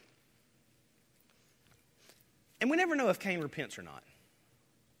 And we never know if Cain repents or not.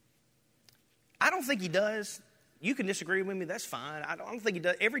 I don't think he does. You can disagree with me, that's fine. I don't think he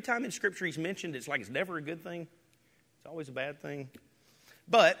does. Every time in Scripture he's mentioned, it's like it's never a good thing. It's always a bad thing.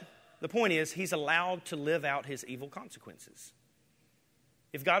 But the point is, he's allowed to live out his evil consequences.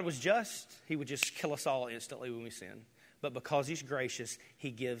 If God was just, he would just kill us all instantly when we sin. But because he's gracious, he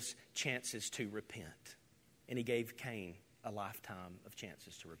gives chances to repent. And he gave Cain a lifetime of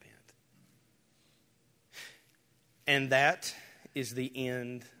chances to repent. And that is the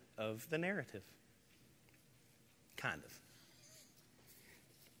end of the narrative. Kind of.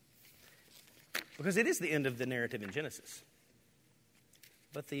 because it is the end of the narrative in Genesis.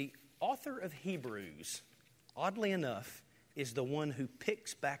 But the author of Hebrews, oddly enough, is the one who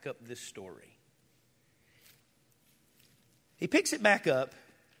picks back up this story. He picks it back up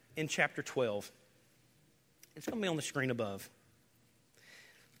in chapter 12. It's going to be on the screen above.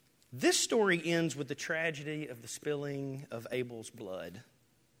 This story ends with the tragedy of the spilling of Abel's blood.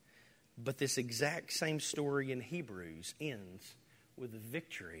 But this exact same story in Hebrews ends with the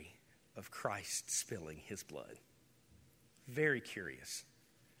victory of Christ spilling his blood. Very curious.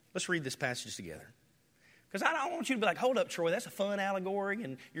 Let's read this passage together. Because I don't want you to be like, hold up, Troy, that's a fun allegory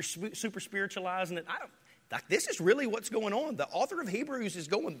and you're super spiritualizing it. This is really what's going on. The author of Hebrews is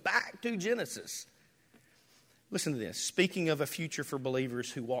going back to Genesis. Listen to this. Speaking of a future for believers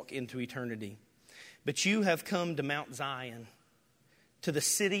who walk into eternity. But you have come to Mount Zion, to the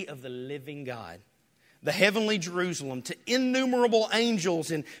city of the living God, the heavenly Jerusalem, to innumerable angels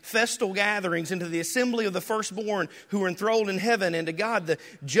in festal gatherings, and to the assembly of the firstborn who are enthralled in heaven, and to God, the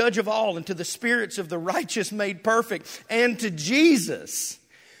judge of all, and to the spirits of the righteous made perfect, and to Jesus,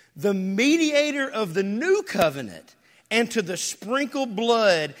 the mediator of the new covenant, and to the sprinkled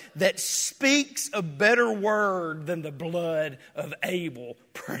blood that speaks a better word than the blood of Abel.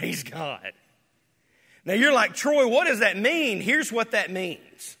 Praise God. Now you're like, Troy, what does that mean? Here's what that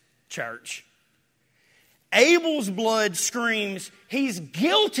means, church. Abel's blood screams, he's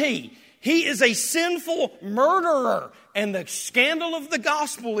guilty. He is a sinful murderer. And the scandal of the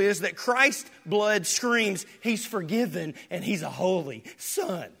gospel is that Christ's blood screams, he's forgiven and he's a holy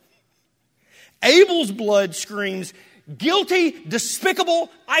son. Abel's blood screams, guilty, despicable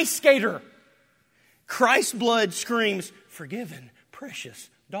ice skater. Christ's blood screams, forgiven, precious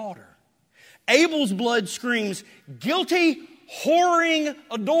daughter. Abel's blood screams, guilty, whoring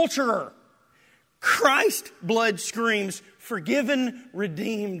adulterer. Christ's blood screams, forgiven,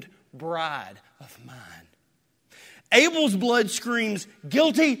 redeemed bride of mine. Abel's blood screams,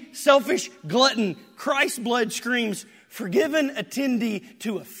 guilty, selfish glutton. Christ's blood screams, forgiven attendee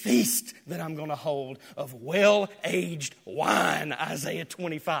to a feast that I'm going to hold of well-aged wine, Isaiah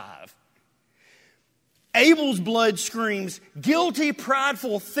 25. Abel's blood screams, guilty,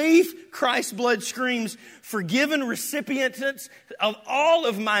 prideful thief. Christ's blood screams, forgiven recipients of all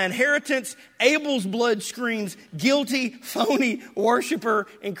of my inheritance. Abel's blood screams, guilty, phony worshiper.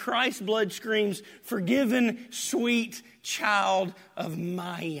 And Christ's blood screams, forgiven, sweet child of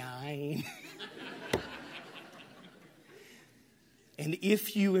mine. And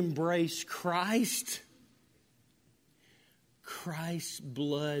if you embrace Christ, Christ's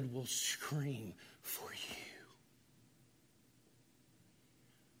blood will scream for you.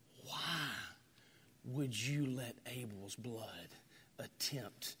 Why would you let Abel's blood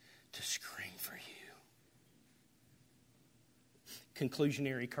attempt to scream for you?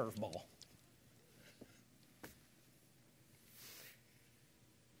 Conclusionary curveball.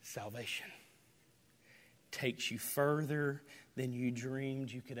 Salvation takes you further than you dreamed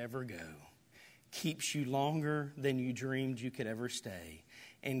you could ever go, keeps you longer than you dreamed you could ever stay,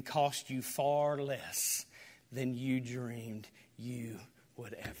 and cost you far less than you dreamed you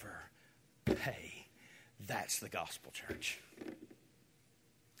would ever pay. That's the gospel, church.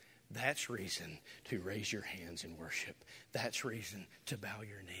 That's reason to raise your hands in worship. That's reason to bow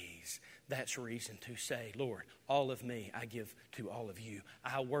your knees. That's reason to say, Lord, all of me I give to all of you.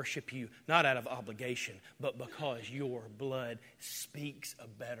 I worship you not out of obligation, but because your blood speaks a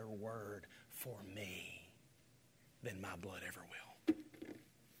better word for me than my blood ever will.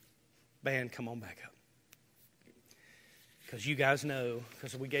 Band, come on back up. Because you guys know,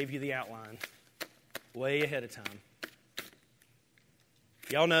 because we gave you the outline way ahead of time.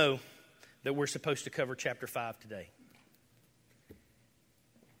 Y'all know that we're supposed to cover chapter 5 today.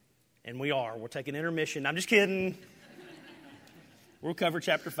 And we are. We'll take an intermission. I'm just kidding. We'll cover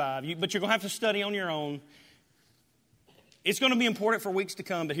chapter 5. But you're going to have to study on your own. It's going to be important for weeks to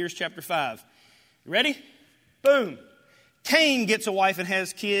come, but here's chapter 5. You ready? Boom. Cain gets a wife and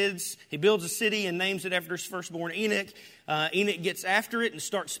has kids. He builds a city and names it after his firstborn Enoch. Enoch gets after it and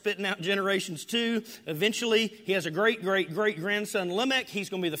starts spitting out generations too. Eventually, he has a great-great-great-grandson, Lamech. He's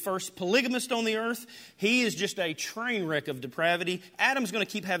going to be the first polygamist on the earth. He is just a train wreck of depravity. Adam's going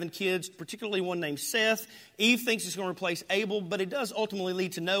to keep having kids, particularly one named Seth. Eve thinks it's going to replace Abel, but it does ultimately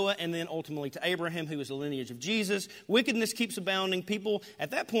lead to Noah and then ultimately to Abraham, who is the lineage of Jesus. Wickedness keeps abounding. People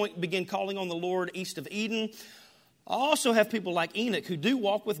at that point begin calling on the Lord east of Eden. I also have people like Enoch who do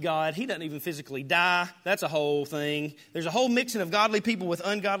walk with God. He doesn't even physically die. That's a whole thing. There's a whole mixing of godly people with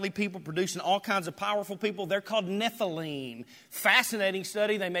ungodly people producing all kinds of powerful people. They're called Nephilim. Fascinating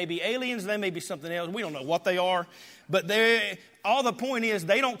study. They may be aliens. They may be something else. We don't know what they are. But all the point is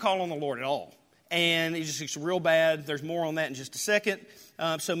they don't call on the Lord at all. and it just looks real bad. There's more on that in just a second.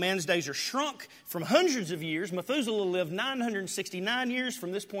 So man's days are shrunk from hundreds of years. Methuselah lived 969 years.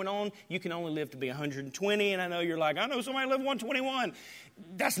 From this point on, you can only live to be 120. And I know you're like, I know somebody lived 121.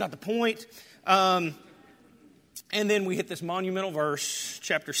 That's not the point. And then we hit this monumental verse,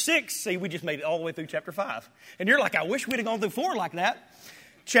 chapter 6. See, we just made it all the way through chapter 5. And you're like, I wish we'd have gone through 4 like that.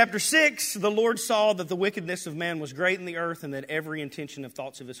 Chapter 6, the Lord saw that the wickedness of man was great in the earth, and that every intention of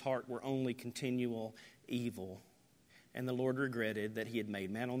thoughts of his heart were only continual evil. And the Lord regretted that he had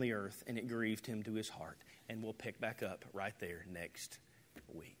made man on the earth, and it grieved him to his heart. And we'll pick back up right there next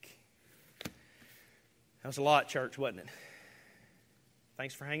week. That was a lot, church, wasn't it?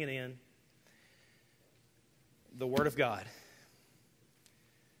 Thanks for hanging in. The Word of God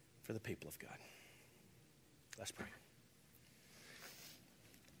for the people of God. Let's pray.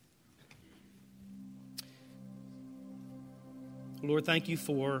 Lord, thank you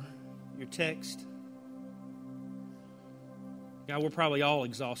for your text. God, we're probably all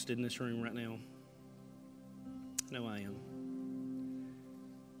exhausted in this room right now. I know I am.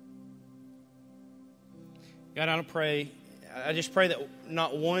 God, I just pray that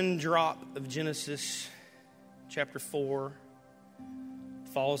not one drop of Genesis chapter 4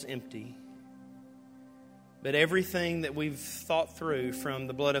 falls empty, but everything that we've thought through, from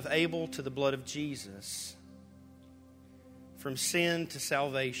the blood of Abel to the blood of Jesus, from sin to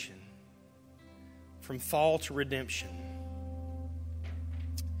salvation, from fall to redemption,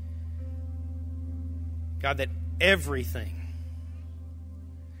 God, that everything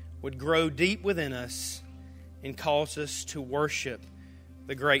would grow deep within us and cause us to worship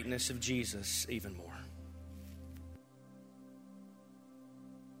the greatness of Jesus even more.